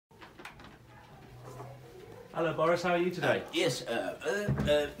Hello, Boris. How are you today? Yes,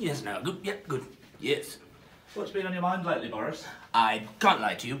 yes, no, good, yeah, good, yes. What's been on your mind lately, Boris? I can't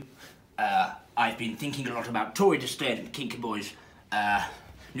lie to you. I've been thinking a lot about Tory disdain and Kinky Boy's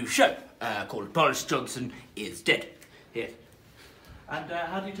new show called Boris Johnson is Dead. Yes. And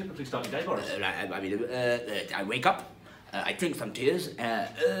how do you typically start your day, Boris? I wake up, I drink some tears, and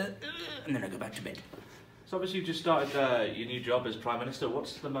then I go back to bed. So obviously you just started your new job as Prime Minister.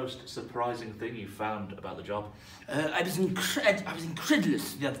 What's the most surprising thing you found about the job? I was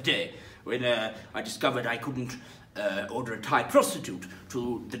incredulous the other day when I discovered I couldn't order a Thai prostitute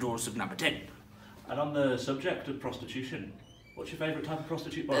to the doors of number 10. And on the subject of prostitution, what's your favourite type of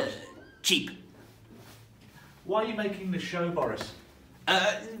prostitute, Boris? Cheap. Why are you making this show, Boris?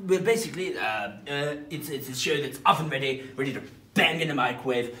 Well, basically, it's a show that's oven ready to bang in the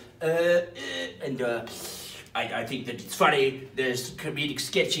microwave, and I think that it's funny. There's comedic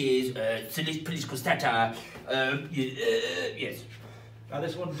sketches, political satire. Yes. Now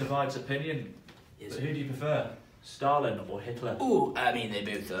this one divides opinion. Yes. But who do you prefer, Stalin or Hitler? Oh, I mean they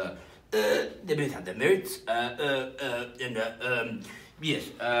both have their merits.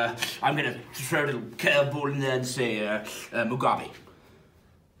 Yes. I'm gonna throw a little curveball in there and say Mugabe.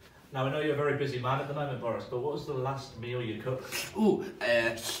 Now, I know you're a very busy man at the moment, Boris, but what was the last meal you cooked?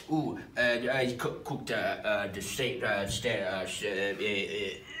 I cooked the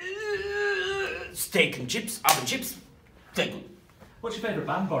steak and chips, oven chips. Very good. What's your favourite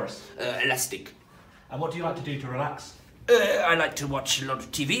band, Boris? Elastic. And what do you like to do to relax? I like to watch a lot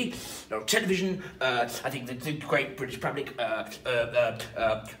of TV, a lot of television. I think the great British public love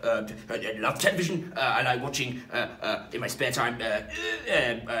television. I like watching, in my spare time,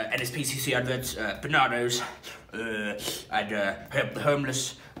 NSPCC adverts, bananas, and help the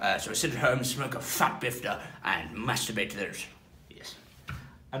homeless. So I sit at home, smoke a fat bifter, and masturbate to those. Yes.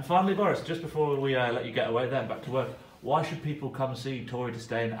 And finally, Boris, just before we let you get away then, back to work, why should people come see Tory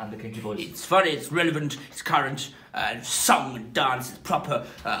Disdain and the Kinky Boys? It's funny, it's relevant, it's current, and song and dance, it's proper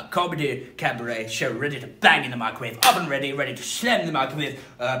comedy cabaret show ready to bang in the microwave, oven ready to slam in the microwave.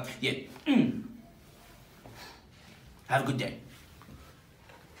 Yeah. Have a good day.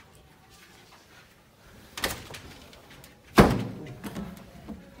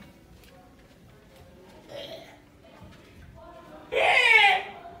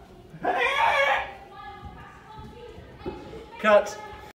 Cut!